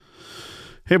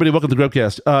Hey, everybody, welcome to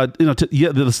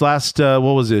Grubcast. This last, what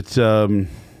was it?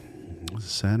 Was it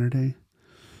Saturday?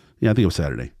 Yeah, I think it was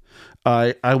Saturday.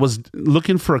 I was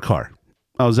looking for a car.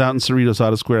 I was out in Cerritos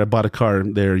Auto Square. I bought a car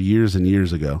there years and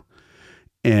years ago.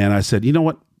 And I said, you know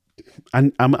what?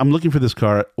 I'm looking for this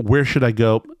car. Where should I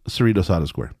go? Cerritos Auto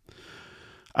Square.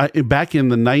 Back in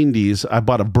the 90s, I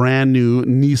bought a brand new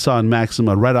Nissan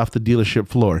Maxima right off the dealership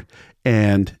floor.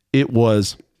 And it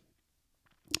was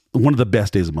one of the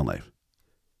best days of my life.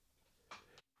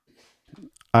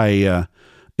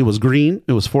 It was green.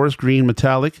 It was forest green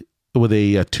metallic with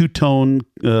a two-tone,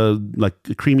 like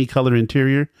a creamy color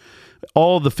interior.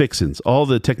 All the fixings, all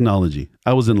the technology.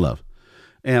 I was in love.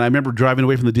 And I remember driving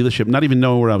away from the dealership, not even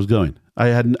knowing where I was going. I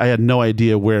had no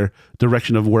idea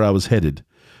direction of where I was headed.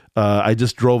 I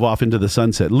just drove off into the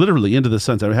sunset, literally into the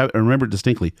sunset. I remember it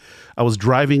distinctly. I was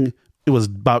driving. It was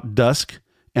about dusk,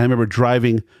 and I remember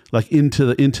driving like into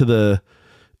the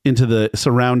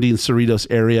surrounding Cerritos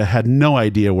area. Had no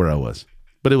idea where I was,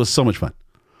 but it was so much fun.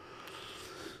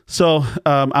 So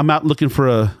I'm out looking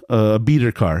for a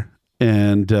beater car,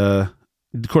 and of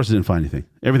course I didn't find anything.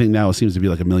 Everything now seems to be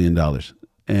like $1 million,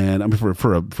 and I'm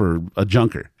for a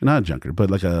junker, not a junker,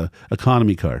 but like a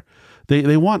economy car.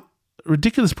 They want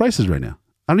ridiculous prices right now.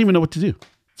 I don't even know what to do.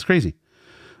 It's crazy.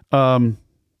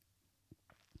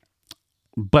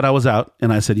 But I was out,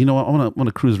 and I said, you know what? I want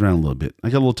to cruise around a little bit. I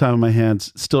got a little time on my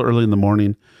hands. Still early in the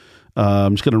morning.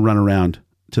 I'm just going to run around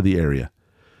to the area.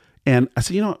 And I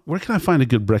said, you know, where can I find a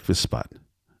good breakfast spot?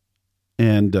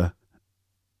 And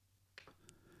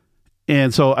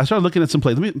so I started looking at some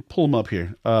places. Let me pull them up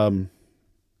here.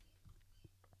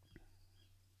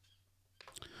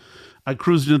 I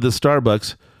cruised into the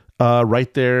Starbucks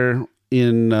right there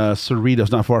in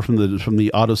Cerritos, not far from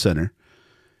the auto center.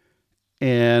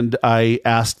 And I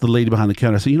asked the lady behind the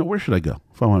counter, I said, you know, where should I go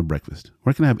if I want a breakfast?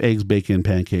 Where can I have eggs, bacon,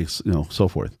 pancakes, so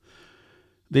forth?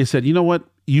 They said, you know what?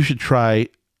 You should try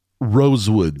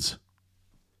Rosewoods.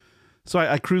 So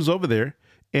I cruise over there,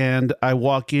 and I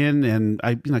walk in, and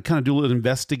I kind of do a little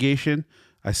investigation.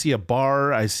 I see a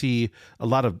bar. I see a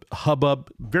lot of hubbub.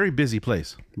 Very busy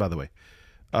place, by the way.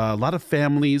 A lot of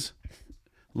families,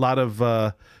 a lot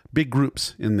of big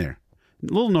groups in there.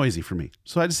 A little noisy for me.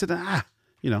 So I just said,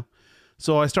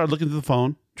 So I started looking through the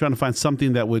phone, trying to find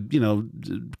something that would,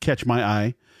 catch my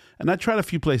eye. And I tried a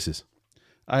few places.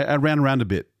 I ran around a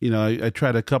bit. I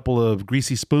tried a couple of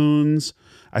greasy spoons.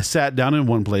 I sat down in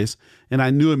one place, and I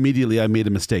knew immediately I made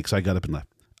a mistake, so I got up and left.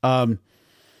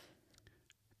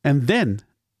 And then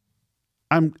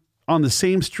I'm on the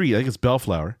same street. I think it's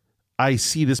Bellflower. I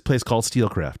see this place called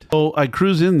SteelCraft. So I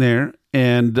cruise in there,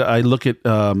 and I look at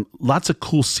lots of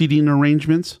cool seating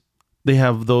arrangements. They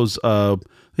have those...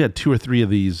 They had 2 or 3 of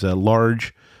these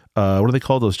large, what do they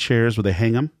call those chairs where they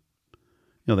hang them?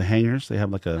 The hangers. They have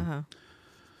like a... Uh-huh.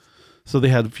 So they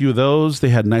had a few of those. They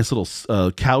had nice little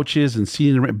couches and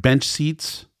seating, bench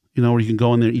seats, where you can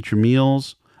go in there and eat your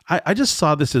meals. I just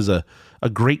saw this as a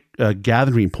great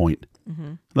gathering point.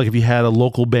 Mm-hmm. Like if you had a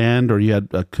local band or you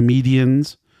had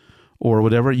comedians or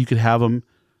whatever, you could have them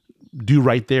do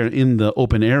right there in the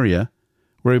open area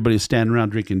where everybody's standing around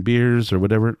drinking beers or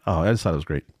whatever. Oh, I just thought it was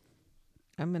great.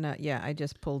 I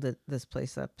just pulled this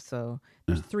place up. So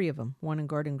there's 3 of them, one in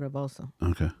Garden Grove also.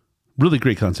 Okay. Really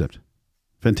great concept.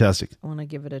 Fantastic. I want to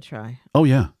give it a try. Oh,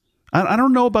 yeah. I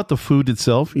don't know about the food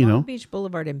itself, Long Beach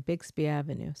Boulevard and Bixby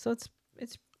Avenue. So it's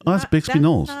that's Bixby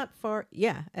Knolls. Not far.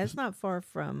 Yeah, it's not far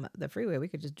from the freeway. We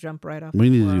could just jump right off. We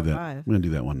need to do that. We're going to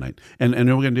do that one night. And we're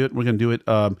going to do it. We're going to do it.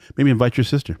 Maybe invite your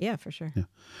sister. Yeah, for sure. Yeah.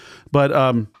 But,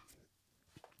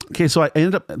 okay, so I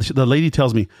ended up, the lady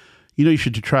tells me, you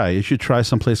should try. You should try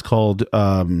someplace called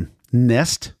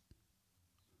Nest.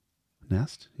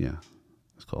 Nest? Yeah.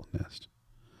 It's called Nest.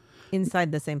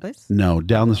 Inside the same place? No,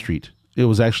 down the street. It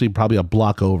was actually probably a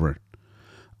block over.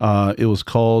 It was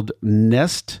called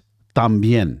Nest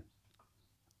Tambien,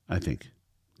 I think.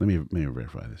 Let me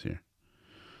verify this here.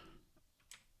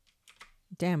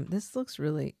 Damn, this looks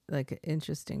really like an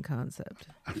interesting concept.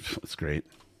 It's great.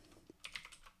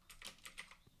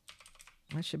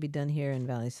 That should be done here in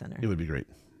Valley Center. It would be great.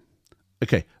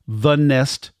 Okay. The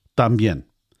Nest Tambien.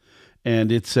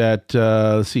 And it's at,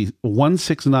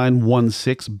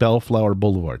 16916 Bellflower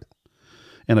Boulevard.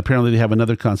 And apparently they have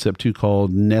another concept too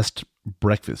called Nest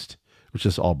Breakfast, which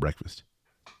is all breakfast.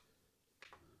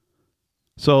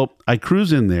 So I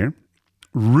cruise in there.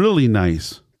 Really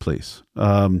nice place.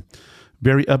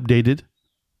 Very updated,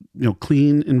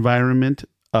 clean environment.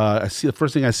 I see the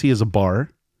first thing I see is a bar.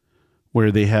 Where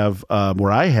they have,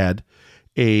 where I had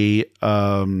a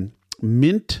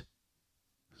mint.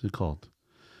 What's it called?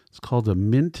 It's called a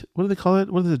mint. What do they call it?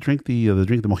 What do they drink? The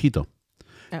drink the mojito.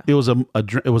 Oh. It was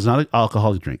it was not an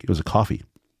alcoholic drink. It was a coffee.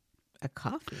 A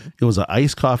coffee? It was an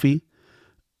iced coffee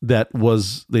that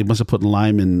was, they must have put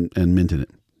lime and mint in it.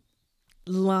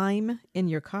 Lime in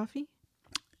your coffee?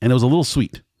 And it was a little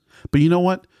sweet. But you know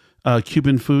what?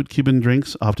 Cuban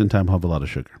drinks oftentimes have a lot of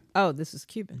sugar. Oh, this is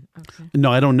Cuban. Okay.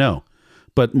 No, I don't know.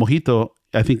 But mojito,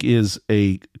 I think, is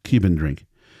a Cuban drink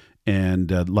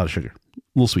and a lot of sugar, a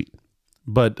little sweet.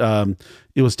 But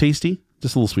it was tasty,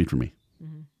 just a little sweet for me.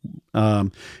 Mm-hmm.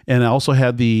 And I also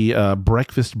had the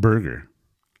breakfast burger,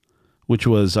 which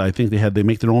was, I think they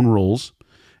make their own rolls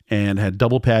and had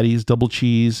double patties, double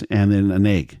cheese, and then an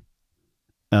egg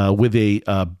with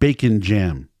a bacon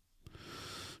jam.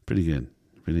 Pretty good.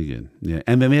 Yeah.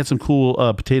 And then they had some cool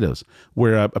potatoes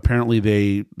where apparently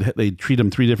they treat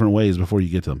them 3 different ways before you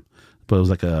get to them. But it was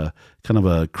like a kind of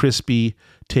a crispy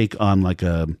take on like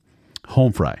a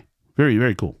home fry. Very,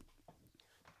 very cool.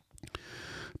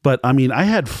 But I mean, I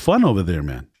had fun over there,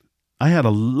 man. I had a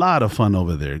lot of fun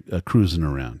over there cruising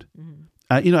around.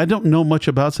 Mm-hmm. I don't know much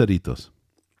about Cerritos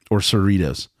or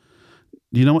Cerritos.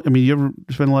 You know, I mean, you ever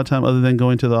spend a lot of time other than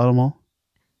going to the auto mall?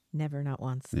 Never, not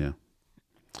once. Yeah.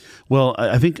 Well,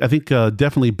 I think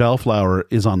definitely Bellflower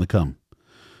is on the come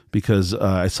because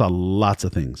I saw lots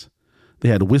of things. They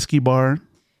had a whiskey bar.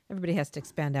 Everybody has to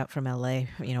expand out from LA,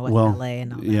 West LA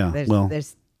and all that. Yeah,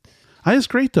 there's it's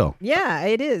great though. Yeah,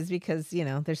 it is because,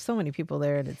 there's so many people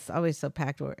there and it's always so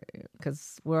packed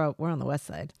because we're on the west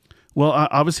side. Well,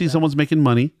 obviously someone's making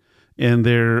money and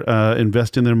they're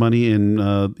investing their money in,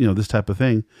 this type of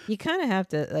thing. You kind of have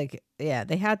to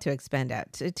they had to expand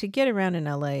out. To get around in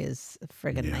LA is a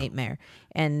friggin' nightmare.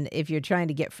 And if you're trying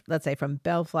to get, let's say, from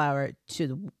Bellflower to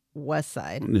the west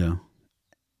side,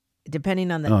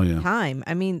 depending on the time,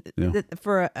 I mean,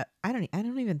 I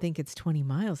don't even think it's 20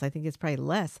 miles. I think it's probably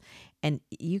less. And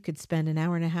you could spend an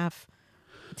hour and a half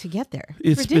to get there.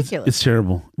 It's ridiculous. It's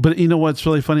terrible. But you know what's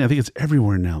really funny? I think it's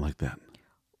everywhere now like that.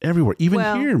 Everywhere. Even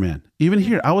here, man. Even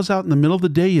here. I was out in the middle of the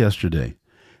day yesterday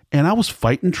and I was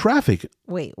fighting traffic.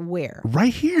 Wait, where?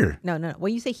 Right here. No.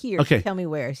 When you say here, tell me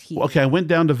where is here. Okay, I went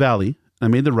down to Valley. I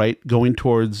made the right going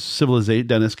towards Civilization,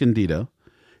 Don Escondido.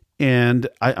 And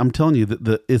I'm telling you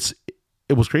that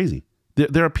it was crazy.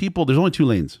 There are people, there's only 2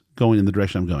 lanes going in the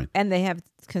direction I'm going. And they have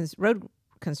road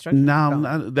construction?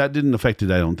 No, that didn't affect it,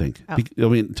 I don't think. Oh. I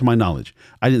mean, to my knowledge,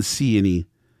 I didn't see any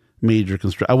major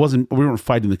construction. We weren't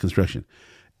fighting the construction.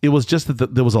 It was just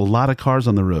that there was a lot of cars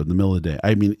on the road in the middle of the day.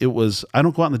 I mean, I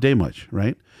don't go out in the day much,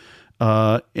 right?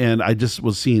 And I just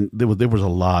was seeing, there was a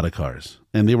lot of cars.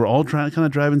 And they were all kind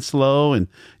of driving slow, and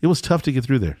it was tough to get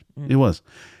through there. Mm. It was.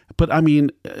 But I mean,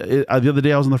 the other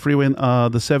day I was on the freeway,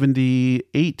 the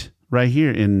 78 right here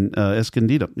in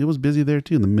Escondido. It was busy there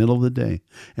too in the middle of the day,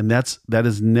 and that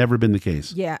has never been the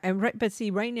case. Yeah, and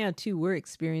right now too, we're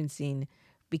experiencing,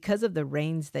 because of the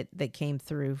rains that came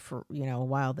through for a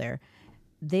while there.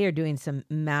 They are doing some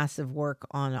massive work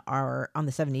on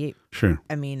the 78. Sure.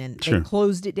 I mean, and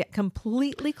they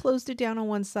completely closed it down on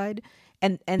one side.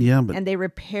 And they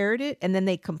repaired it, and then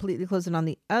they completely closed it on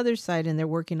the other side, and they're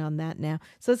working on that now.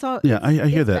 So it's all I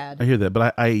hear that. Bad. I hear that,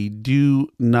 but I do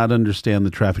not understand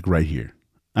the traffic right here.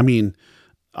 I mean,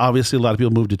 obviously a lot of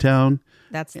people moved to town.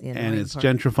 That's the and it's part.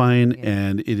 Gentrifying,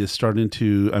 and it is starting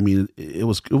to. I mean, it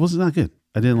was not good.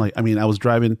 I didn't like. I mean, I was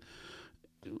driving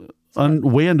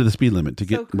way under the speed limit to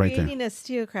get right there. Creating a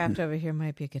SteelCraft over here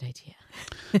might be a good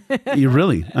idea. You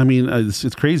really? I mean,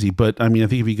 it's crazy, but I mean, I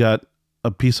think if you got a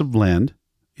piece of land,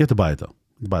 you have to buy it though.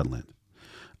 You buy the land.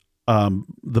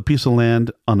 The piece of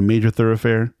land on a major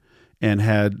thoroughfare, and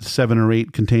had 7 or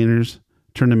 8 containers,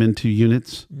 turn them into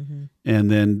units, and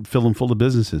then fill them full of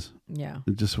businesses. Yeah,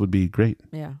 it just would be great.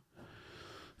 Yeah,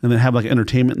 and then have like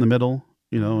entertainment in the middle,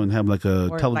 and have like a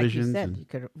television. Like you said, you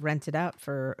could rent it out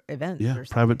for events. Yeah,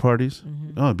 private parties.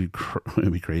 Mm-hmm. Oh,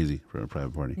 it'd be crazy for a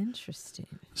private party. Interesting.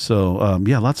 So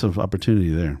lots of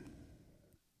opportunity there.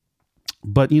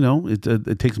 But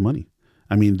it takes money.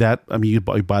 I mean you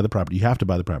buy the property. You have to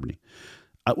buy the property.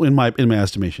 In my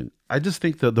estimation, I just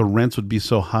think that the rents would be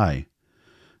so high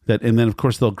and then of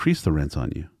course they'll increase the rents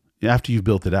on you after you've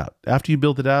built it out. After you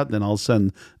built it out, then all of a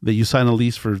sudden that you sign a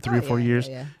lease for 3 or 4 years,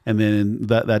 and then in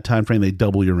that time frame they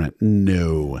double your rent.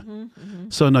 No,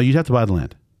 so no, you'd have to buy the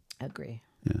land. Agree.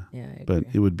 Yeah, but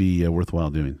it would be worthwhile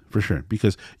doing for sure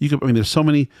because you could. I mean, there's so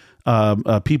many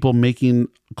people making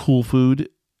cool food.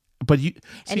 But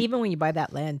even when you buy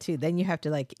that land too, then you have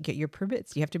to get your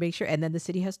permits. You have to make sure, and then the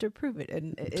city has to approve it.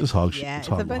 And it's just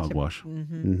hogwash.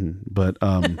 But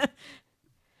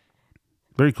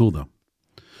very cool though.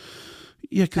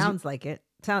 Yeah, sounds like it.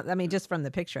 I mean, just from the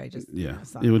picture, I just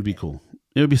it would be cool.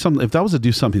 It would be something. If that was to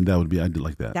do something, that would be. I'd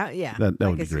like that. That I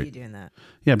would be could see great. you doing that.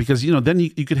 Yeah, because then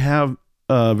you could have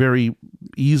very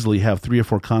easily have 3 or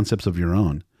 4 concepts of your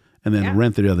own, and then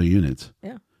rent the other units.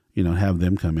 Yeah. Have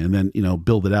them come in, and then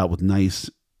build it out with nice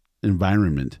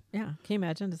environment. Yeah. Can you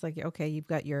imagine? It's like, okay, you've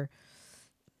got your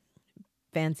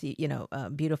fancy,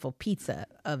 beautiful pizza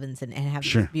ovens and have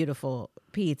these beautiful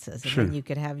pizzas, and then you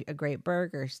could have a great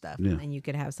burger stuff, and then you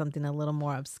could have something a little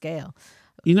more upscale.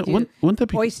 Wouldn't that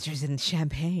be oysters and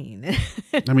champagne?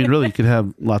 I mean, really, you could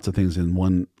have lots of things in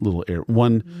one little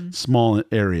small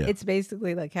area. It's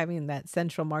basically like having that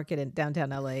central market in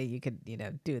downtown LA. You could,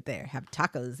 do it there, have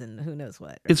tacos and who knows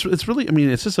what. Right? It's really, I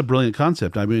mean, it's just a brilliant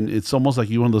concept. I mean, it's almost like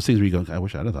one of those things where you go, I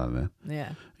wish I'd have thought of that.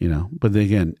 Yeah. But then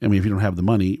again, I mean, if you don't have the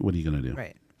money, what are you going to do?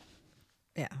 Right.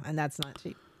 Yeah, and that's not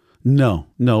cheap. No,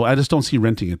 I just don't see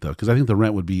renting it though, because I think the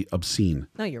rent would be obscene.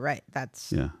 No, you're right. That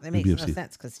makes no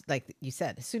sense because, like you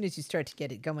said, as soon as you start to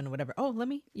get it going, whatever. Oh,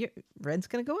 your rent's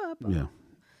gonna go up. Yeah.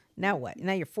 Now what?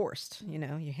 Now you're forced.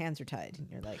 Your hands are tied, and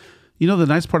you're like. The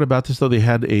nice part about this though, they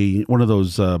had one of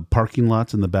those parking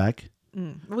lots in the back.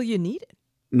 Well, you need it.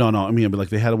 No, I mean, but like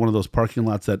they had one of those parking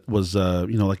lots that was,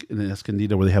 like in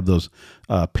Escondido where they have those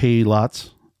pay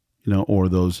lots, or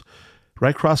those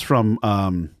right across from.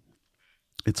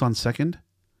 It's on 2nd,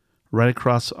 right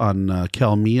across on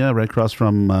Calmia, right across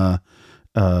from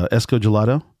Esco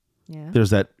Gelato. Yeah. There's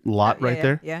that lot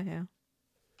there. Yeah.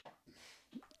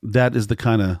 That is the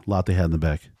kind of lot they had in the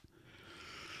back.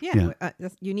 Yeah.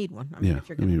 You need one. I mean, if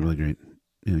you're it'd be really great.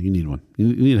 Yeah, you need one. You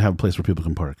need to have a place where people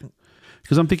can park.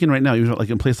 Because I'm thinking right now, like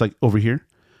in a place like over here,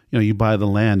 you buy the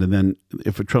land, and then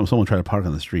if someone tried to park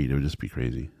on the street, it would just be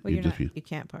crazy. Well, you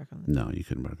can't park on the street. No, you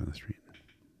couldn't park on the street.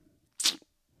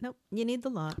 Nope, you need the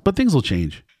lot. But things will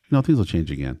change. Things will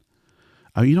change again.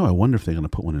 I wonder if they're going to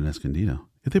put one in Escondido.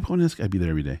 If they put one in Escondido, I'd be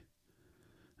there every day.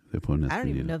 If they put one in Escondido. I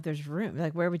don't even know if there's room.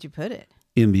 Like, where would you put it?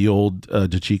 In the old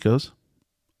DeChico's.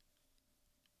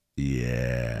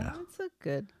 Yeah. That's a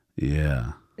good.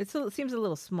 Yeah. It seems a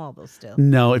little small though. Still.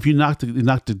 No, if you knocked the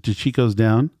DeChico's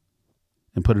down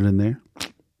and put it in there,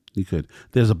 you could.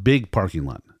 There's a big parking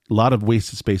lot. A lot of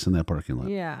wasted space in that parking lot.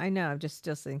 Yeah, I know. I'm just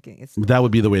thinking that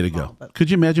would be the way to go. Could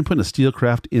you imagine putting a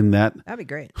SteelCraft in that? That'd be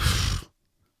great.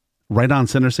 Right on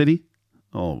Center City?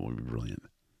 Oh, it would be brilliant.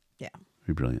 Yeah. It'd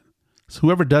be brilliant. So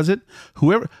whoever does it, I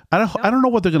don't know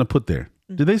what they're going to put there.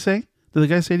 Did they say? Did the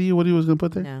guy say to you what he was going to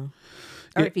put there? No.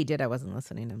 Or if he did, I wasn't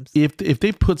listening to him. If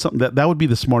they put something, that would be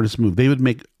the smartest move. They would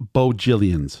make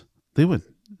bojillions. They would.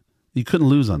 You couldn't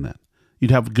lose on that. You'd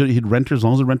have good renters, as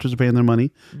long as the renters are paying their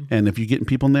money. Mm-hmm. And if you're getting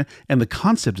people in there, and the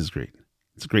concept is great.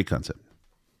 It's a great concept.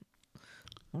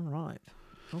 All right.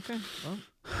 Okay. Well.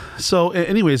 So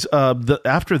anyways,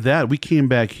 after that, we came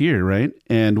back here, right?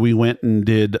 And we went and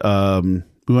did,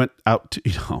 we went out to,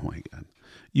 oh my God.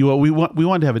 We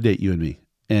wanted to have a date, you and me.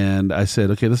 And I said,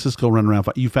 okay, let's just go run around.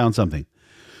 You found something.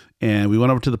 And we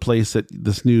went over to the place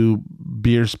this new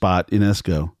beer spot in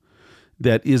Esco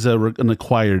that is an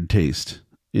acquired taste.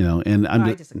 And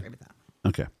I disagree with that.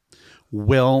 Okay.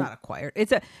 Well, not acquired.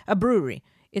 It's a brewery.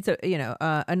 It's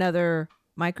another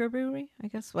microbrewery, I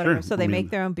guess. Whatever. Sure. So they make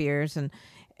their own beers,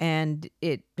 and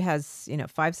it has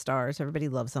 5 stars. Everybody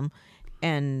loves them,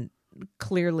 and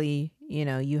clearly,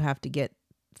 you have to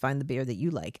find the beer that you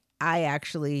like. I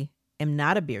actually am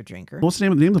not a beer drinker. What's the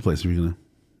name of the place? If you're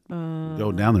gonna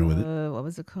go down there with it. What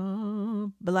was it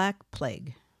called? Black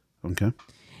Plague. Okay.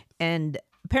 And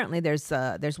apparently, there's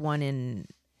one in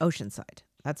Oceanside.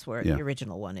 That's where the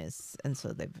original one is, and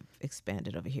so they've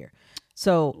expanded over here.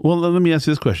 So, well, let me ask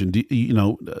you this question: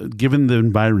 given the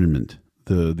environment,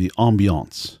 the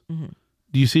ambiance,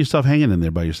 do you see yourself hanging in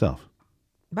there by yourself?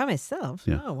 By myself?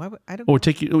 Yeah. No, I don't. Or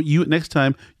take you next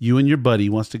time. You and your buddy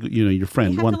wants to go. Your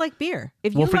friend. You have to like beer.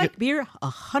 If you like beer,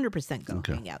 100% go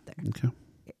hang out there. Okay.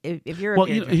 If you're a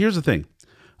beer drinker. Here's the thing.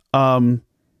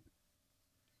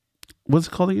 What's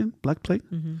it called again? Black Plague?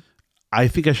 Mm-hmm. I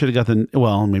think I should have got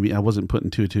maybe I wasn't putting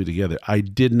 2 and 2 together. I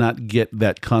did not get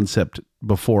that concept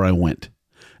before I went.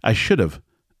 I should have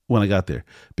when I got there.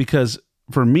 Because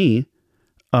for me,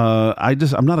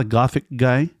 I'm not a gothic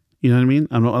guy. You know what I mean?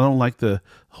 I don't like the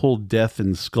whole death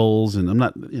and skulls, and I'm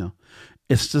not,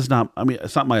 it's just not,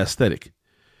 it's not my aesthetic.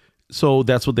 So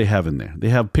that's what they have in there. They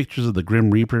have pictures of the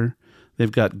Grim Reaper.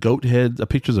 They've got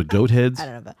pictures of goat heads. I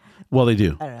don't know about. Well, they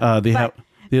do. I don't know.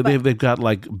 They've got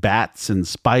like bats and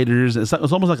spiders. It's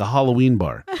almost like a Halloween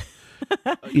bar,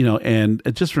 and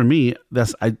it just for me,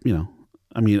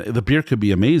 the beer could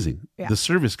be amazing. Yeah. The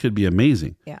service could be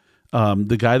amazing. Yeah.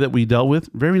 The guy that we dealt with,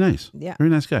 very nice. Yeah. Very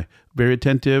nice guy. Very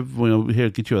attentive. Here,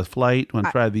 get you a flight. Want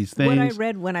to try these things. What I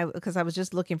read because I was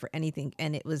just looking for anything,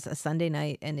 and it was a Sunday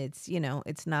night, and it's,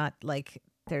 it's not like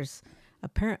there's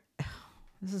apparent.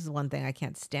 This is one thing I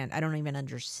can't stand. I don't even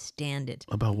understand it.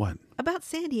 About what? About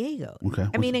San Diego. Okay.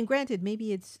 I mean, and granted,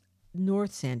 maybe it's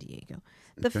North San Diego.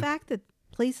 The fact that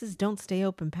places don't stay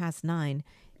open past 9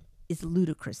 is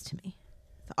ludicrous to me.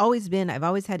 It's always been. I've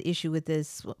always had issue with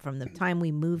this from the time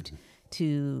we moved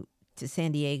to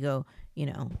San Diego.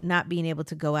 Not being able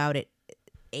to go out at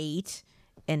 8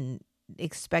 and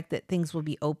expect that things will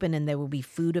be open and there will be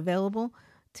food available.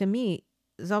 To me,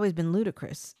 it's always been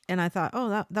ludicrous. And I thought,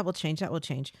 oh, that will change. That will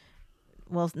change.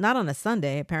 Well, not on a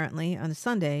Sunday, apparently. On a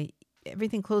Sunday,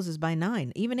 everything closes by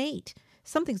 9, even 8.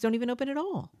 Some things don't even open at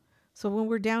all. So when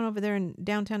we're down over there in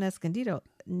downtown Escondido,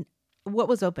 what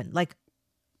was open? Like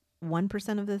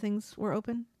 1% of the things were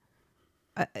open?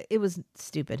 It was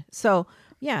stupid. So,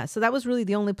 yeah, so that was really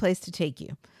the only place to take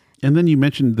you. And then you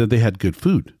mentioned that they had good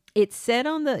food. It said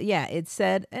it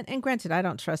said, and granted, I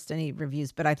don't trust any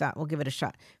reviews, but I thought we'll give it a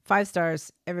shot. 5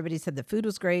 stars. Everybody said the food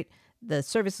was great. The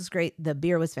service was great. The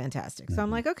beer was fantastic. So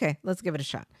I'm like, okay, let's give it a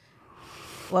shot.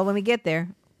 Well, when we get there,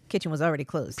 kitchen was already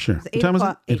closed. Sure. It was 8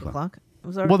 o'clock. 8 o'clock. It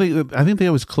was already... Well, I think they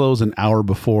always close an hour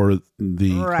before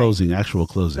the actual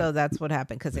closing. So that's what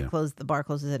happened because the bar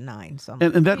closes at 9. So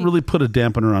and that really put a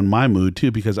dampener on my mood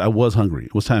too, because I was hungry.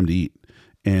 It was time to eat,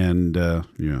 and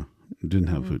didn't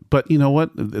have food. But you know what?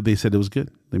 They said it was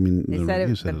good. I mean, the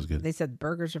review said it was good. They said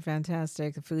burgers are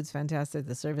fantastic. The food's fantastic.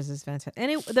 The service is fantastic.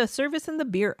 And the service and the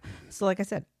beer. So like I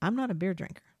said, I'm not a beer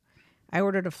drinker. I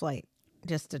ordered a flight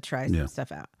just to try some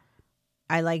stuff out.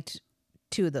 I liked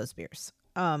 2 of those beers.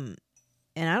 And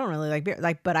I don't really like beer.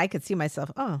 But I could see myself,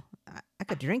 I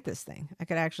could drink this thing. I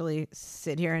could actually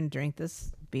sit here and drink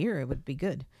this beer. It would be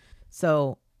good.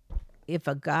 So if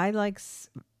a guy likes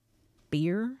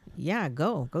beer,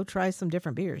 go try some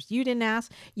different beers. You didn't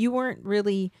ask. You weren't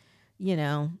really,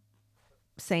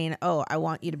 saying, oh, I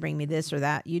want you to bring me this or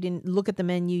that. You didn't look at the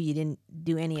menu. You didn't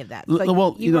do any of that.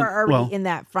 So you were already in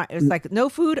that front. It was like, no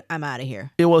food, I'm out of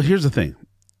here. Yeah, well, here's the thing.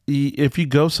 If you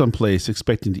go someplace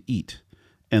expecting to eat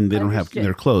and they don't have,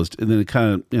 they're closed, and then it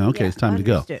kind of, it's time to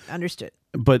go. Understood.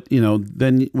 But,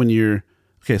 then when you're,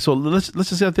 so let's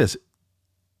just say like this.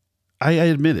 I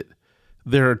admit it.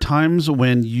 There are times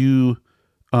when you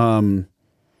have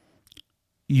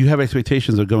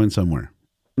expectations of going somewhere.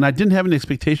 And I didn't have any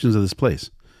expectations of this place,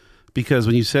 because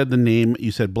when you said the name,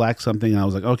 you said Black something, and I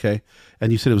was like, okay.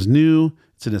 And you said it was new.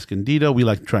 It's in Escondido. We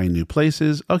like trying new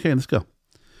places. Okay, let's go.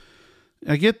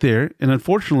 I get there, and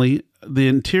unfortunately, the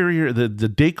interior, the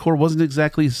decor wasn't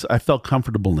exactly I felt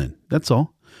comfortable in. That's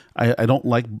all. I don't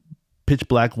like pitch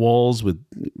black walls with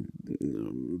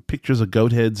pictures of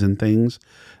goat heads and things.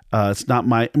 It's not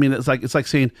my. I mean, it's like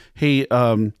saying, hey,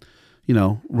 we're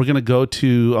gonna go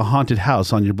to a haunted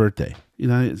house on your birthday.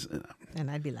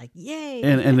 And I'd be like, yay!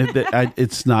 And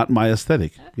it's not my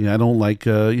aesthetic. I don't like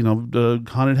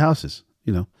haunted houses.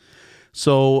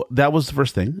 So that was the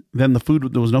first thing. Then the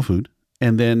food, there was no food.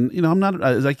 And then, I'm not,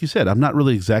 like you said, I'm not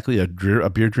really exactly a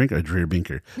beer drinker, a dreer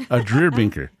binker.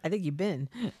 I think you've been.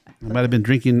 I might have been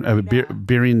drinking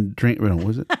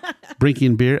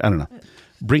drinking beer. I don't know.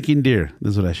 Brinking deer.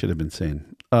 This is what I should have been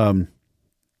saying.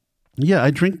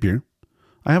 I drink beer.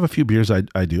 I have a few beers I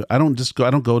do. I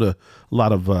don't go to a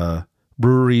lot of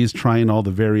breweries trying all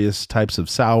the various types of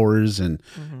sours and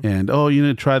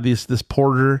try this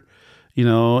porter.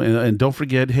 And don't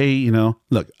forget, hey,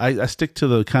 look, I stick to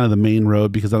the kind of the main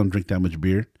road because I don't drink that much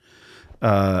beer.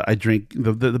 I drink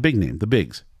the big name, the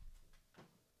bigs.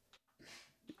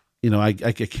 I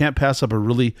can't pass up a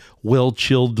really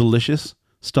well-chilled delicious,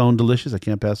 Stone Delicious. I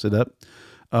can't pass it up.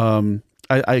 I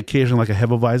occasionally like a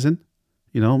Hefeweizen,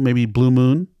 maybe Blue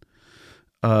Moon,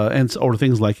 or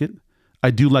things like it.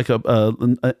 I do like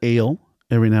an ale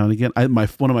every now and again.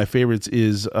 One of my favorites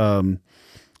is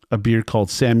a beer called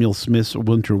Samuel Smith's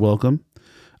Winter Welcome.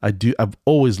 I've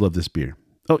always loved this beer.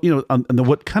 Oh, and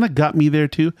what kind of got me there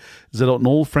too is that an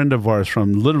old friend of ours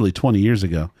from literally 20 years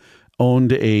ago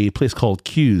owned a place called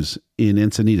Q's in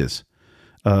Encinitas.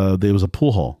 There was a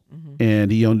pool hall,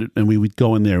 and he owned it, and we would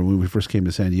go in there when we first came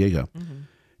to San Diego.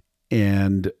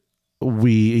 And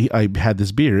I had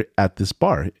this beer at this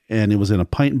bar, and it was in a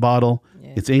pint bottle.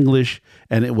 Yeah. It's English,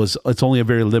 and it's only a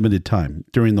very limited time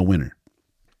during the winter.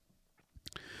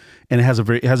 And it has a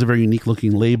very unique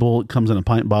looking label. It comes in a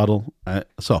pint bottle.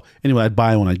 So anyway, I'd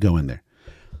buy when I'd go in there.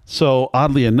 So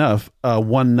oddly enough,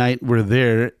 one night we're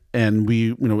there, and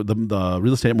the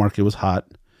real estate market was hot,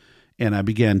 and I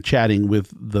began chatting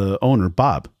with the owner,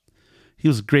 Bob. He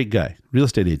was a great guy, real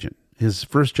estate agent, His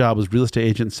first job was real estate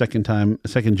agent. Second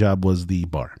job was the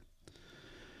bar.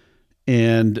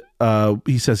 And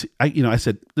he says, I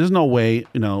said, there's no way,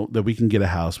 that we can get a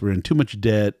house. We're in too much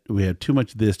debt. We have too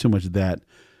much this, too much that.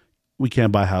 We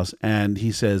can't buy a house. And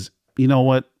he says, you know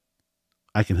what?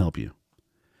 I can help you.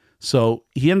 So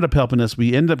he ended up helping us.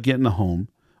 We ended up getting a home,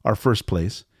 our first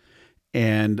place.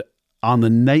 And on the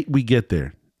night we get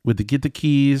there, we get the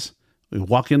keys, we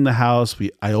walk in the house.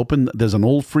 There's an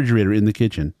old refrigerator in the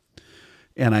kitchen.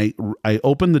 And I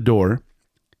open the door,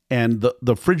 and the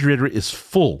refrigerator is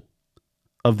full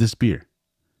of this beer.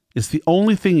 It's the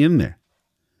only thing in there.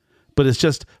 But it's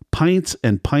just pints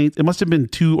and pints. It must have been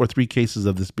 2 or 3 cases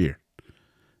of this beer.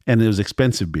 And it was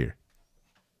expensive beer.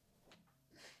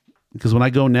 Because when I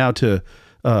go now to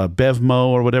Bevmo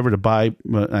or whatever to buy,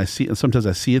 sometimes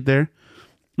I see it there.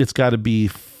 It's got to be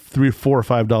 $3, $4, or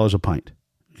 $5 a pint.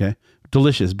 Okay,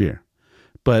 delicious beer.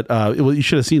 But you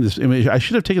should have seen this. I mean, I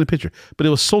should have taken a picture. But it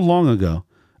was so long ago.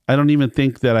 I don't even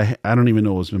think that I don't even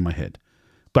know what was in my head.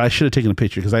 But I should have taken a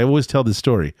picture because I always tell this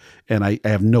story and I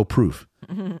have no proof.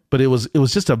 But it was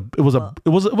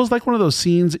like one of those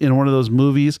scenes in one of those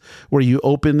movies where you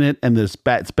open it and it's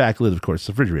backlit, of course,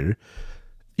 the refrigerator.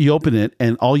 You open it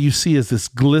and all you see is this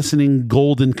glistening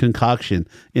golden concoction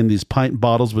in these pint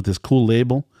bottles with this cool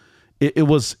label. It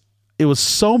was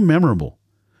so memorable.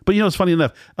 But it's funny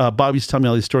enough. Bob used to tell me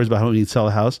all these stories about how he'd sell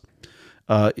a house.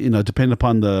 Depending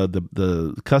upon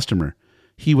the customer,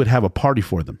 he would have a party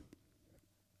for them.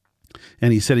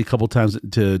 And he said a couple times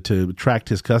to attract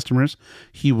his customers,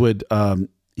 he would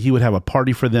have a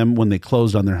party for them when they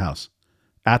closed on their house,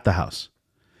 at the house.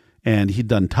 And he'd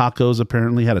done tacos,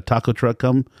 apparently, had a taco truck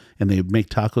come, and they'd make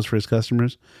tacos for his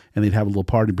customers, and they'd have a little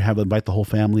party, invite the whole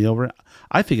family over.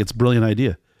 I think it's a brilliant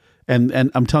idea.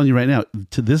 And I'm telling you right now,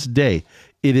 to this day,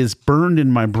 it is burned in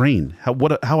my brain,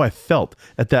 how I felt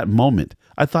at that moment.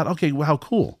 I thought, okay, well, how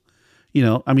cool. He'd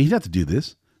have to do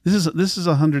this. This is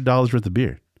 $100 worth of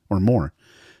beer or more.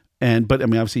 But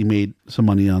obviously he made some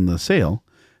money on the sale,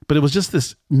 but it was just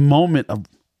this moment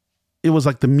it was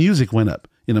like the music went up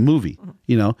in a movie.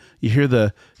 You hear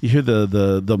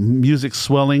the music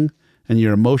swelling and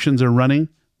your emotions are running.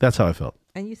 That's how I felt.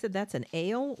 And you said that's an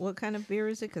ale? What kind of beer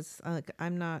is it? Because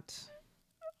I'm not...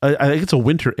 I think it's a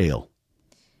winter ale.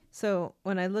 So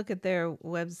when I look at their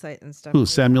website and stuff... Who,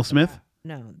 Samuel Smith?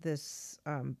 No, this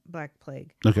Black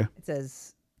Plague. Okay. It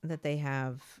says that they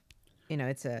have,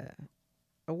 it's a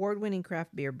award-winning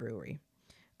craft beer brewery.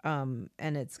 And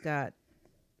it's got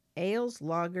ales,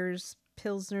 lagers,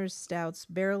 pilsners, stouts,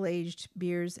 barrel-aged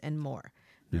beers, and more.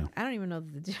 Yeah. I don't even know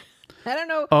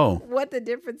what the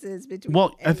difference is between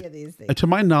any of these things. To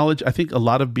my knowledge, I think a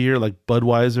lot of beer like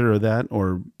Budweiser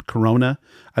or Corona,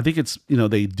 I think it's,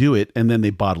 they do it and then they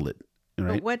bottle it.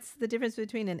 Right? But what's the difference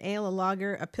between an ale, a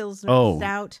lager, a pilsner,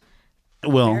 stout,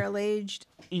 barrel-aged?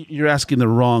 You're asking the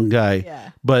wrong guy. Yeah.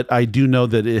 But I do know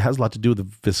that it has a lot to do with the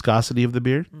viscosity of the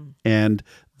beer and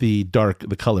the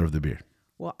color of the beer.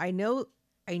 Well, I know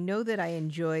that I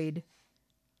enjoyed,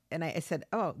 and I said,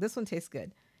 oh, this one tastes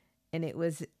good. And it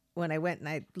was when I went and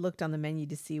I looked on the menu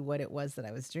to see what it was that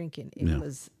I was drinking. It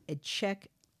was a Czech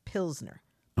Pilsner.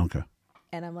 Okay.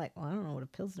 And I'm like, well, I don't know what a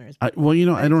Pilsner is. I don't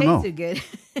know. It tasted good.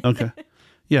 Okay.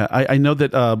 Yeah, I know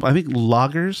that. I think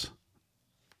lagers,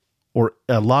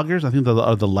 I think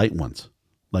are the light ones,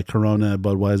 like Corona,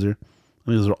 Budweiser. I think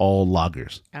those are all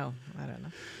lagers. Oh, I don't know.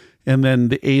 And then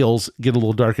the ales get a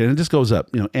little darker, and it just goes up.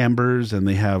 Ambers, and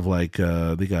they have they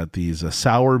got these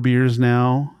sour beers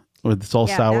now. It's all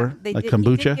sour, like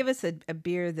kombucha. He did give us a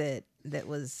beer that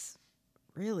was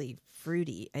really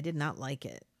fruity. I did not like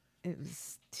it.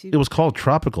 It was called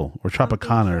Tropical or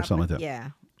Tropicana or something like that. Yeah,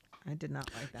 I did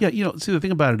not like that. Yeah, see, the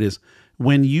thing about it is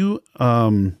when you,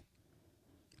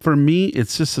 for me,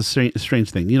 it's just a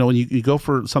strange thing. When you go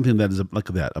for something that is like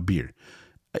that, a beer,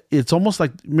 it's almost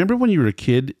like, remember when you were a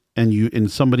kid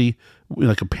and somebody,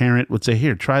 like a parent would say,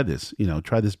 here, try this,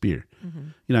 try this beer.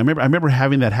 Mm-hmm. I remember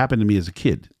having that happen to me as a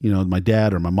kid, my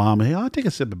dad or my mom, hey, I'll take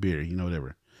a sip of beer,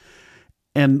 whatever.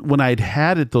 And when I'd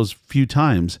had it those few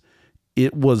times,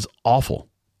 it was awful.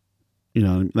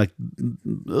 Like,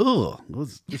 ugh,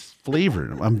 what's this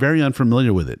flavor? I'm very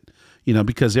unfamiliar with it,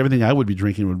 because everything I would be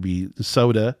drinking would be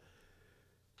soda,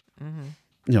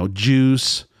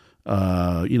 juice,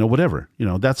 whatever,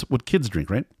 that's what kids drink,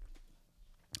 right?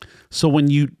 So when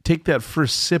you take that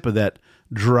first sip of that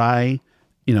dry,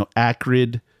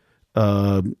 acrid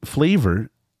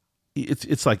flavor,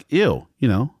 it's like, ew,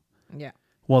 Yeah.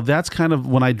 Well, that's kind of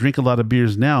when I drink a lot of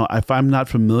beers now. If I'm not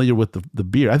familiar with the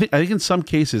beer, I think in some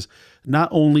cases, not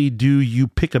only do you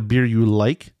pick a beer you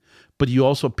like, but you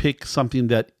also pick something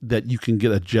that you can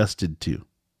get adjusted to.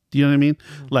 Do you know what I mean?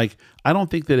 Like, I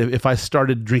don't think that if I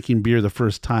started drinking beer the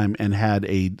first time and had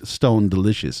a Stone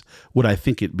Delicious, would I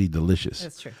think it'd be delicious?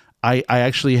 That's true. I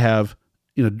actually have,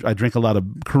 I drank a lot of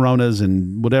Coronas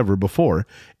and whatever before,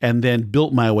 and then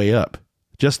built my way up.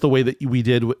 Just the way that we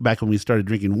did back when we started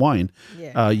drinking wine.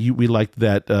 Yeah. We liked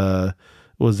that, what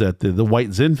was that? The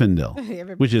white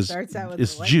Zinfandel, which is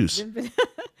juice.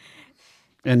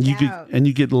 And you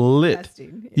get lit.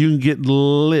 Disgusting. You can get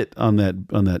lit on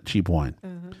that cheap wine.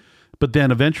 But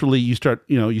then eventually you start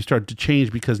to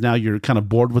change because now you're kind of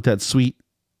bored with that sweet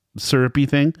syrupy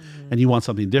thing and you want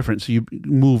something different. So you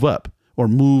move up or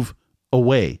move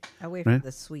away. Away from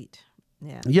the sweet.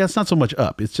 Yeah. Yeah, it's not so much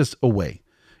up. It's just away.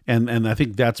 And I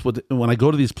think that's when I go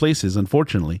to these places,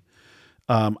 unfortunately,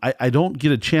 I don't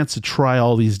get a chance to try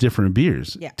all these different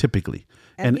beers typically.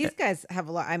 And these guys have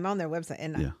a lot. I'm on their website,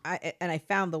 and I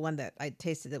found the one that I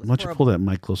tasted. That was Why don't you pull that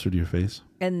mic closer to your face?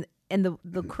 And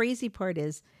the crazy part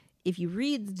is, if you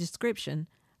read the description,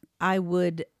 I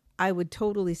would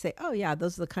totally say, oh yeah,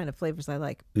 those are the kind of flavors I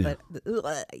like. Yeah. But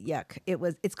yuck!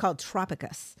 It's called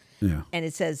Tropicus. Yeah. And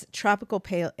it says tropical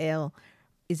pale ale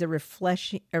is a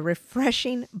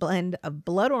refreshing blend of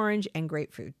blood orange and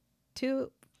grapefruit.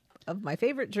 Two of my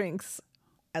favorite drinks.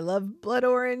 I love blood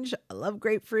orange. I love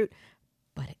grapefruit.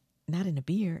 But not in a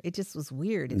beer. It just was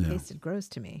weird. It tasted gross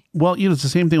to me. Well, it's the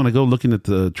same thing when I go looking at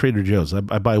the Trader Joe's. I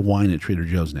buy wine at Trader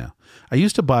Joe's now. I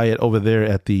used to buy it over there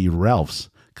at the Ralph's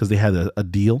because they had a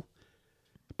deal.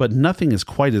 But nothing is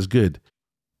quite as good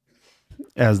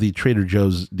as the Trader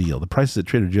Joe's deal. The prices at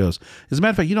Trader Joe's. As a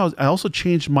matter of fact, I also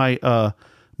changed my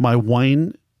my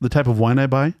wine, the type of wine I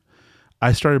buy.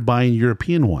 I started buying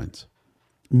European wines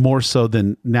more so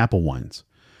than Napa wines.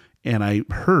 And I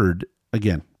heard,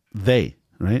 again, they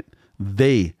made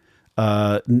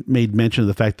mention of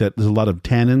the fact that there's a lot of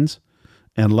tannins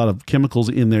and a lot of chemicals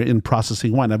in there in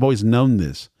processing wine. I've always known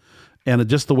this. And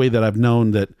just the way that I've known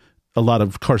that a lot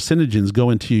of carcinogens go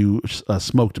into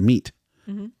smoked meat.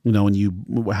 Mm-hmm.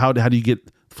 And how do you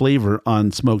get flavor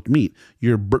on smoked meat?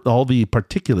 All the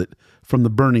particulate from the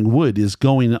burning wood is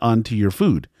going onto your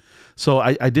food. So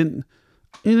I didn't,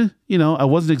 I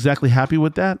wasn't exactly happy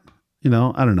with that. I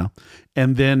don't know.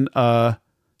 And then,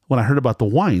 when I heard about the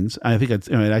wines, I think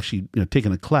I'd actually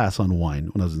taken a class on wine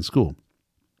when I was in school.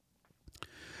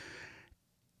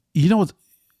 You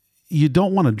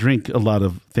don't want to drink a lot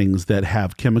of things that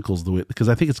have chemicals because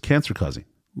I think it's cancer causing.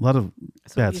 A lot of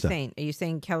bad stuff. Are you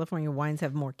saying California wines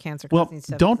have more cancer causing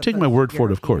stuff? Well, don't take my word for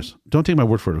it, of course. Don't take my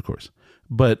word for it, of course.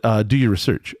 But do your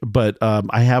research. But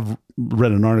I have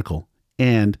read an article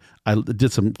and I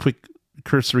did some quick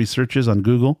cursory searches on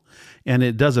Google, and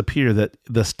it does appear that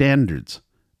the standards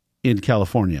in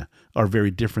California are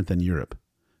very different than Europe,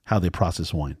 how they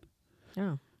process wine.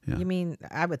 Oh, yeah. You mean,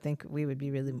 I would think we would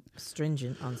be really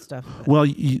stringent on stuff. But. Well,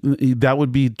 that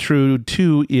would be true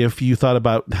too if you thought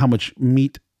about how much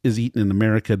meat is eaten in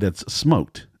America that's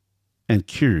smoked and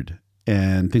cured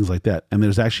and things like that. And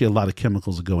there's actually a lot of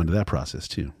chemicals that go into that process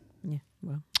too. Yeah,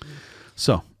 well.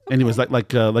 So, anyways, like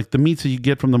the meats that you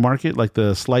get from the market, like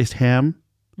the sliced ham,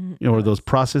 or those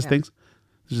processed things.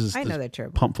 I know they're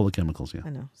terrible. Pump full of chemicals, yeah. I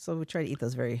know. So we try to eat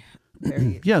those very,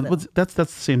 very. Yeah, that's the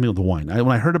same thing with the wine. When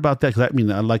I heard about that, because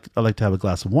I like to have a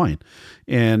glass of wine,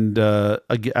 and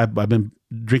I've been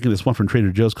drinking this one from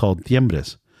Trader Joe's called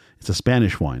Tiembres. It's a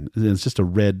Spanish wine, and it's just a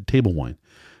red table wine.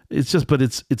 But it's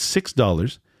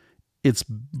 $6. It's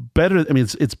better. I mean,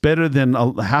 it's better than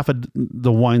half of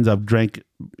the wines I've drank,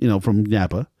 from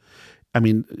Napa. I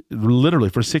mean, literally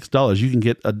for $6, you can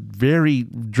get a very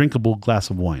drinkable glass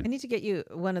of wine. I need to get you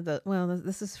one of the. Well,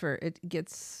 this is it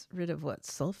gets rid of what,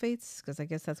 sulfates? Because I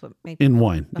guess that's what makes in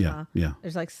wine. Yeah.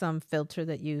 There's like some filter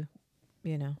that you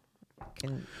can.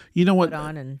 Put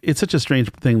on and it's such a strange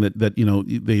thing that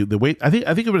the weight. I think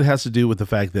it has to do with the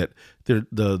fact that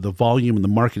the volume in the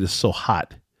market is so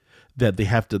hot that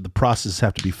the processes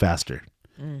have to be faster.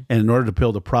 And in order to be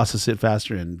able to process it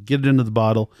faster and get it into the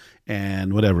bottle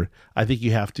and whatever, I think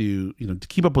you have to, to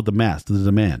keep up with the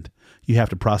demand, you have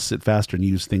to process it faster and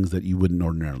use things that you wouldn't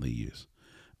ordinarily use,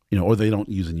 or they don't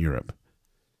use in Europe.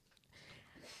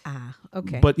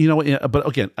 Okay. But,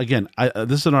 but again,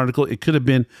 this is an article. It could have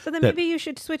been. So then maybe you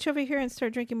should switch over here and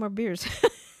start drinking more beers.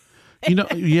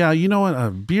 Yeah, you know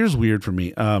what? Beer's weird for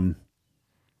me. I've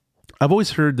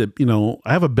always heard that,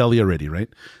 I have a belly already, right?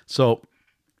 So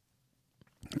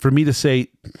for me to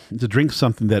drink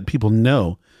something that people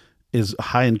know is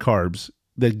high in carbs,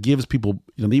 that gives people,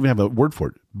 they even have a word for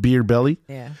it, beer belly.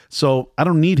 Yeah. So I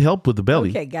don't need help with the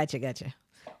belly. Okay, gotcha.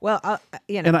 Well,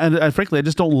 And I frankly, I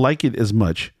just don't like it as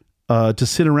much to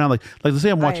sit around like let's say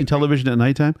I'm watching television at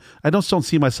nighttime. I don't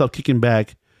see myself kicking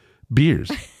back beers.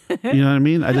 You know what I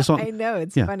mean? I just don't. I know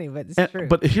it's funny, but it's true.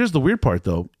 But here's the weird part,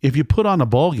 though. If you put on a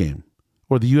ball game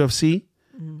or the UFC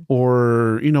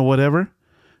or whatever,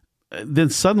 then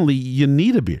suddenly you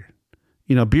need a beer.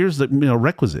 Beer's the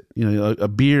requisite. A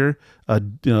beer,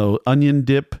 onion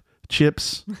dip,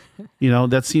 chips.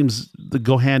 That seems to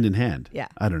go hand in hand. Yeah,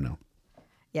 I don't know.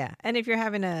 Yeah, and if you're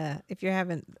having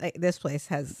like, this place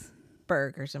has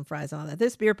burgers and fries and all that,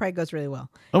 this beer probably goes really well.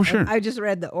 Oh, sure. And I just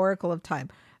read the Oracle of Time,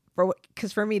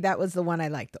 because for me that was the one I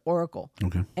liked, the Oracle.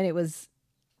 Okay. And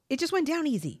it just went down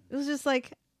easy. It was just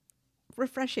like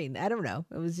refreshing. I don't know.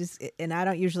 It was just, and I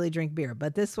don't usually drink beer,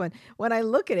 but this one, when I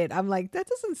look at it, I'm like, that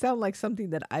doesn't sound like something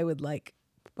that I would like,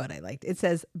 but I liked. It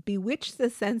says, bewitch the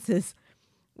senses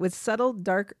with subtle,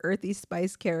 dark, earthy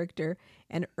spice character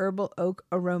and herbal oak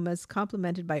aromas,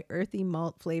 complemented by earthy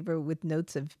malt flavor with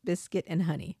notes of biscuit and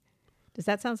honey. Does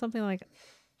that sound something like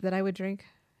that I would drink?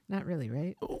 Not really,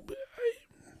 right?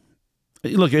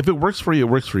 Look, if it works for you, it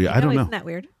works for you. I don't know. Isn't that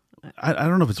weird? I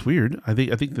don't know if it's weird. I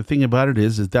think the thing about it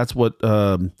is that's what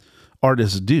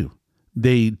artists do.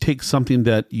 They take something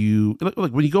that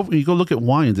like when you go look at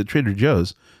wines at Trader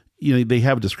Joe's, they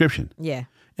have a description. Yeah.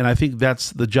 And I think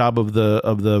that's the job of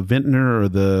the vintner or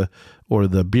the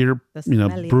beer,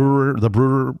 brewer, what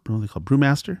do they call it?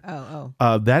 Brewmaster.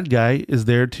 Oh. That guy is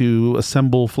there to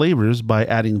assemble flavors by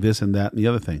adding this and that and the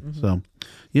other thing. Mm-hmm. So,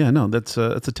 yeah, no, that's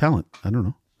a talent. I don't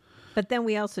know. But then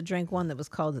we also drank one that was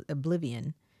called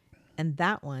Oblivion, and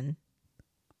that one,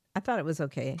 I thought it was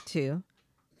okay too.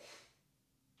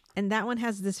 And that one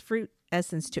has this fruit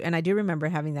essence too, and I do remember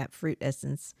having that fruit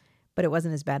essence. But it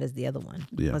wasn't as bad as the other one.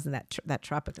 Yeah. It wasn't that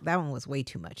tropical. That one was way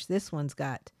too much. This one's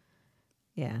got,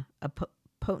 a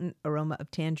potent aroma of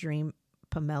tangerine,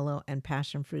 pomelo, and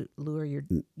passion fruit lure you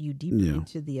deeper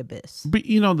into the abyss. But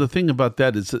the thing about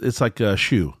that is it's like a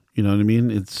shoe. You know what I mean?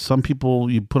 It's some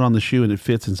people you put on the shoe and it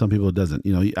fits, and some people it doesn't.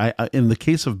 I in the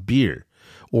case of beer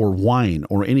or wine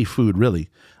or any food, really,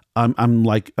 I'm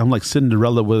like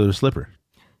Cinderella with her slipper.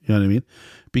 You know what I mean?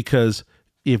 Because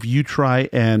if you try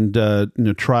and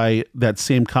try that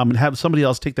same have somebody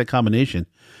else take that combination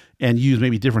and use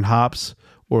maybe different hops,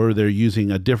 or they're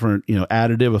using a different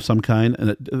additive of some kind,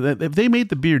 and if they made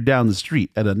the beer down the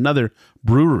street at another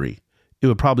brewery, it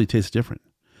would probably taste different,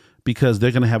 because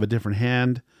they're going to have a different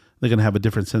hand, they're going to have a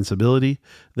different sensibility.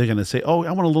 They're going to say, "Oh,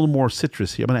 I want a little more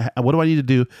citrus here. What do I need to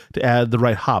do to add the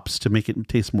right hops to make it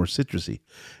taste more citrusy?"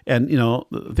 And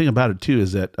the thing about it too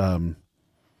is that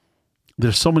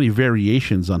there's so many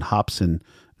variations on hops and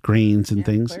grains and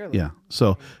things. Clearly. Yeah.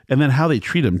 So, and then how they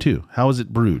treat them too. How is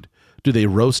it brewed? Do they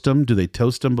roast them? Do they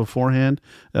toast them beforehand?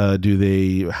 How do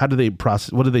they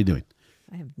process? What are they doing?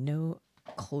 I have no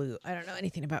clue. I don't know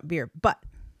anything about beer, but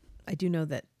I do know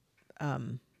that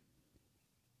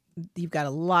you've got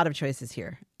a lot of choices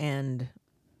here, and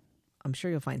I'm sure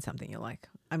you'll find something you like.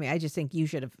 I mean, I just think you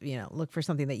should have, look for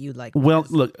something that you'd like. Well,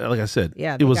 look, like I said,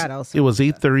 it was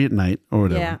 8:30 at night or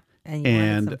whatever. Yeah.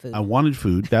 And I wanted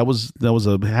food. That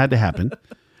had to happen.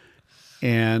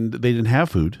 And they didn't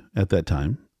have food at that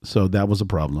time, so that was a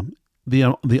problem. The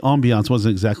ambiance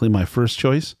wasn't exactly my first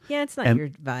choice. Yeah, it's not your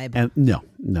vibe. And no.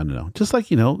 Just like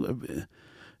I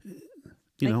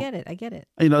get it.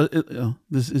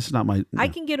 This is not my. I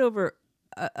can get over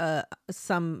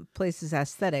some places'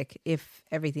 aesthetic if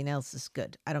everything else is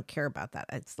good. I don't care about that.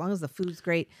 As long as the food's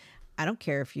great, I don't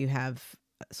care if you have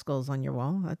skulls on your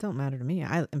wall. That don't matter to me.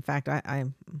 In fact,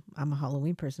 I'm a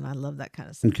Halloween person. I love that kind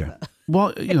of stuff. Okay. Well,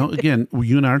 again,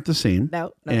 you and I aren't the same.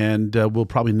 No. And we'll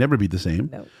probably never be the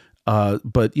same. No.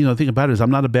 But the thing about it is,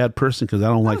 I'm not a bad person because I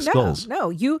don't like skulls.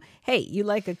 No, you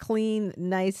like a clean,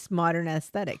 nice, modern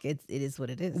aesthetic. It is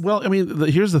what it is. Well, I mean,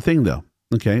 here's the thing, though.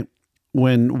 Okay,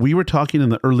 when we were talking in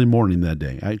the early morning that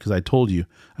day, because I told you,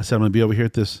 I said I'm going to be over here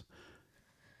at this.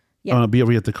 Yeah. I'm going to be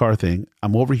over here at the car thing.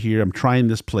 I'm over here. I'm trying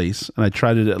this place, and I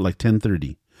tried it at like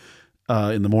 10:30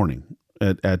 in the morning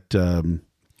at the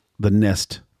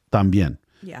Nest Tambien.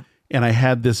 Yeah. And I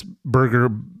had this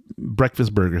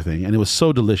breakfast burger thing, and it was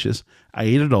so delicious. I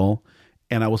ate it all,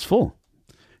 and I was full.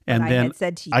 And then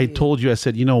I told you, I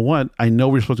said, you know what? I know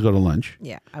we're supposed to go to lunch.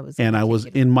 Yeah, I was. And I was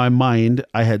in my mind.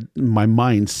 I had my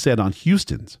mind set on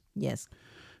Houston's. Yes.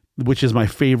 Which is my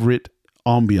favorite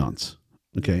ambiance.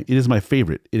 Okay, it is my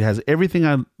favorite. It has everything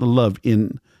I love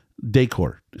in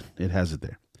decor. It has it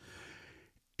there.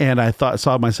 And I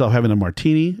saw myself having a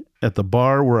martini at the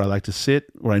bar where I like to sit,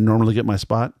 where I normally get my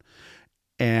spot.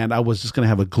 And I was just going to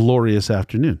have a glorious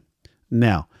afternoon.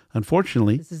 Now,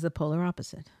 unfortunately, this is the polar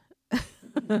opposite.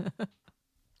 It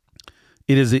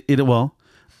is. It's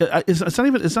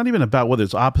not even about whether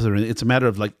it's opposite or anything. It's a matter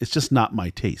of it's just not my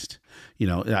taste.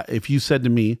 If you said to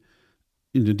me,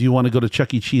 do you want to go to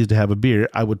Chuck E. Cheese to have a beer?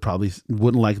 I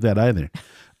wouldn't like that either.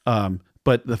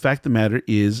 But the fact of the matter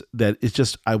is that it's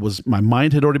just, my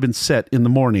mind had already been set in the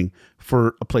morning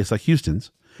for a place like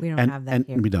Houston's. We don't have that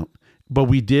here. We don't. But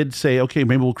we did say, okay,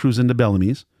 maybe we'll cruise into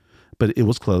Bellamy's, but it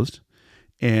was closed.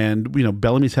 And,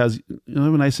 Bellamy's has a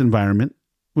nice environment.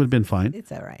 Would have been fine.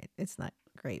 It's all right. It's not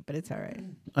great, but it's all right.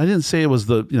 I didn't say it was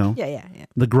the,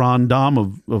 the grand dame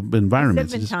of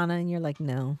environments. Ventana, and you're like,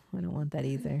 no, I don't want that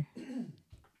either.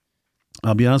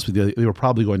 I'll be honest with you. They were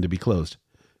probably going to be closed.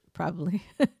 Probably.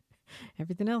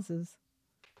 Everything else is.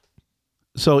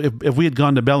 So if we had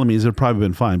gone to Bellamy's, it would probably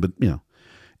been fine. But,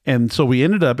 and so we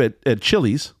ended up at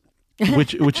Chili's,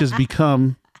 which has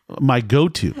become my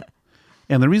go-to.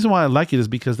 And the reason why I like it is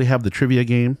because they have the trivia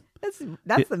game.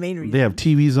 That's the main reason. They have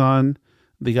TVs on.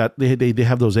 They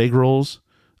have those egg rolls.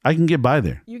 I can get by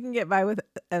there. You can get by with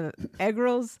egg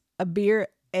rolls, a beer,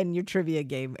 and your trivia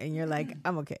game, and you're like,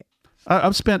 I'm okay.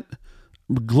 I've spent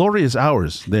glorious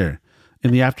hours there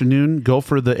in the afternoon. Go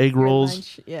for the egg rolls,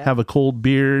 lunch, yeah. Have a cold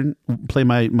beer, play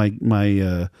my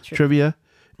trivia,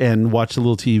 and watch a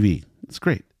little TV. It's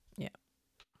great. Yeah.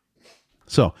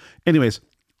 So, anyways,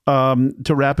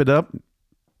 to wrap it up,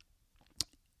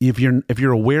 if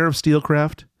you're aware of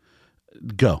SteelCraft,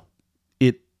 go.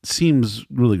 It seems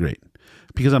really great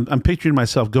because I'm picturing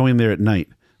myself going there at night,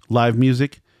 live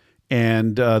music,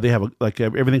 and they have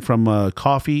everything from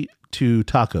coffee to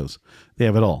tacos. They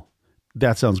have it all.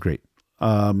 That sounds great.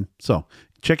 So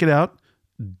check it out.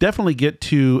 Definitely get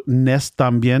to Nest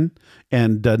Tambien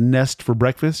and Nest for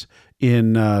breakfast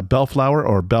in Bellflower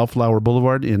or Bellflower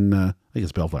Boulevard in I think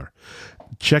it's Bellflower.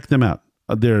 Check them out.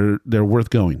 They're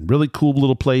worth going. Really cool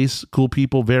little place. Cool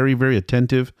people. Very, very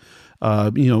attentive.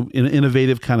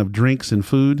 Innovative kind of drinks and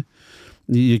food.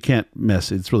 You can't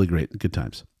mess. It's really great. Good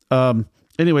times.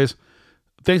 Anyways,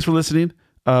 thanks for listening.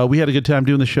 We had a good time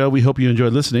doing the show. We hope you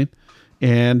enjoyed listening.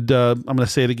 And I'm going to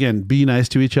say it again. Be nice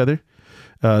to each other.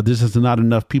 This is not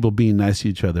enough people being nice to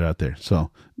each other out there.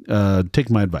 So take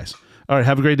my advice. All right.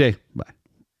 Have a great day. Bye.